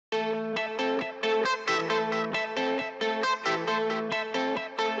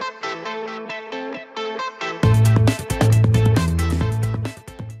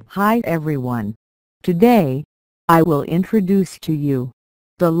Hi everyone. Today, I will introduce to you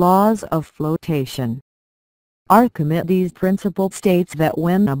the laws of flotation. Archimedes' principle states that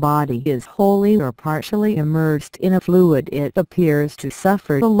when a body is wholly or partially immersed in a fluid, it appears to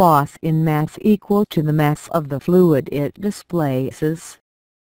suffer a loss in mass equal to the mass of the fluid it displaces.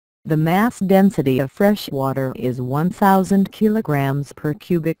 The mass density of fresh water is 1000 kilograms per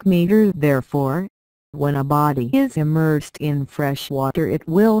cubic meter. Therefore, when a body is immersed in fresh water, it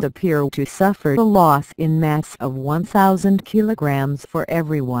will appear to suffer a loss in mass of 1000 kilograms for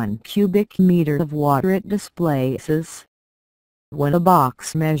every 1 cubic meter of water it displaces. When a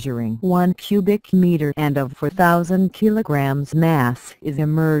box measuring 1 cubic meter and of 4000 kilograms mass is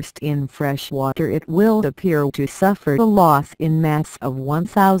immersed in fresh water, it will appear to suffer a loss in mass of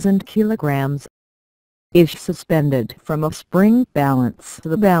 1000 kilograms. If suspended from a spring balance,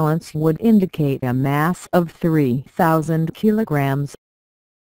 the balance would indicate a mass of 3000 kilograms.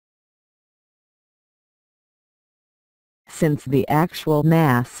 Since the actual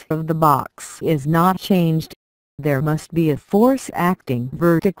mass of the box is not changed, there must be a force acting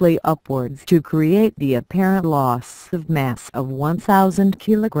vertically upwards to create the apparent loss of mass of 1000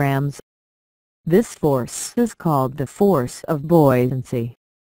 kilograms. This force is called the force of buoyancy,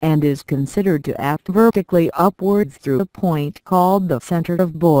 and is considered to act vertically upwards through a point called the center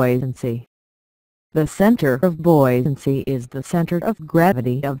of buoyancy. The center of buoyancy is the center of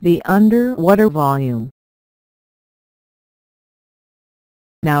gravity of the underwater volume.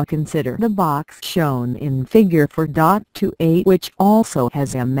 Now consider the box shown in figure 4.28, which also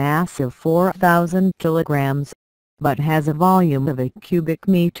has a mass of 4000 kilograms, but has a volume of 8 cubic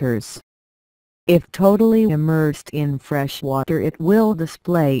meters. If totally immersed in fresh water, it will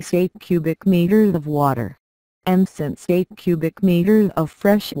displace 8 cubic meters of water. And since 8 cubic meters of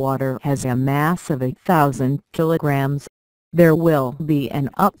fresh water has a mass of 8000 kilograms, there will be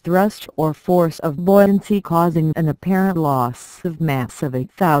an upthrust or force of buoyancy causing an apparent loss of mass of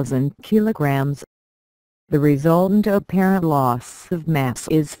 8000 kilograms. The resultant apparent loss of mass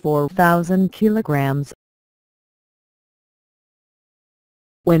is 4000 kilograms.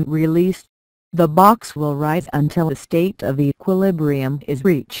 When released, the box will rise until a state of equilibrium is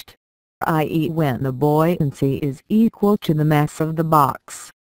reached, i.e. when the buoyancy is equal to the mass of the box.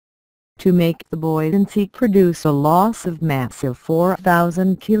 To make the buoyancy produce a loss of mass of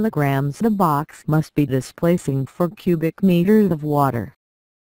 4000 kilograms, the box must be displacing 4 cubic meters of water.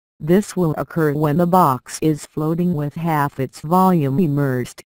 This will occur when the box is floating with half its volume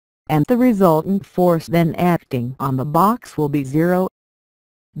immersed, and the resultant force then acting on the box will be 0.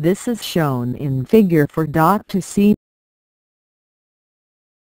 This is shown in figure 4.2c.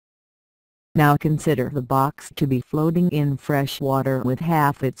 Now consider the box to be floating in fresh water with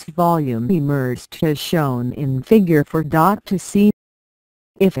half its volume immersed as shown in figure 4.2c.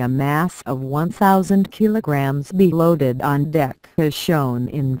 If a mass of 1000 kilograms be loaded on deck as shown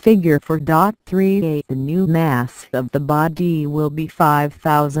in figure 4.38, the new mass of the body will be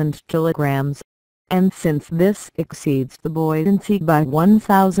 5000 kilograms, and since this exceeds the buoyancy by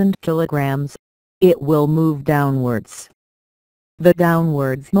 1000 kilograms, it will move downwards. The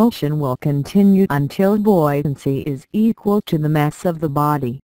downwards motion will continue until buoyancy is equal to the mass of the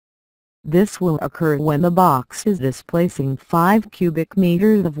body. This will occur when the box is displacing 5 cubic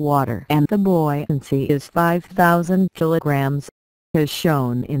meters of water and the buoyancy is 5000 kilograms, as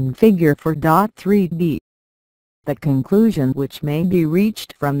shown in figure 4.3b. The conclusion which may be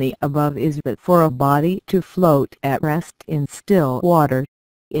reached from the above is that for a body to float at rest in still water,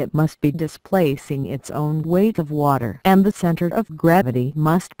 it must be displacing its own weight of water, and the center of gravity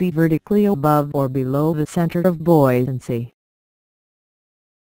must be vertically above or below the center of buoyancy.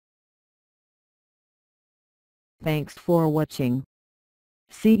 Thanks for watching.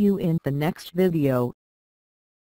 See you in the next video.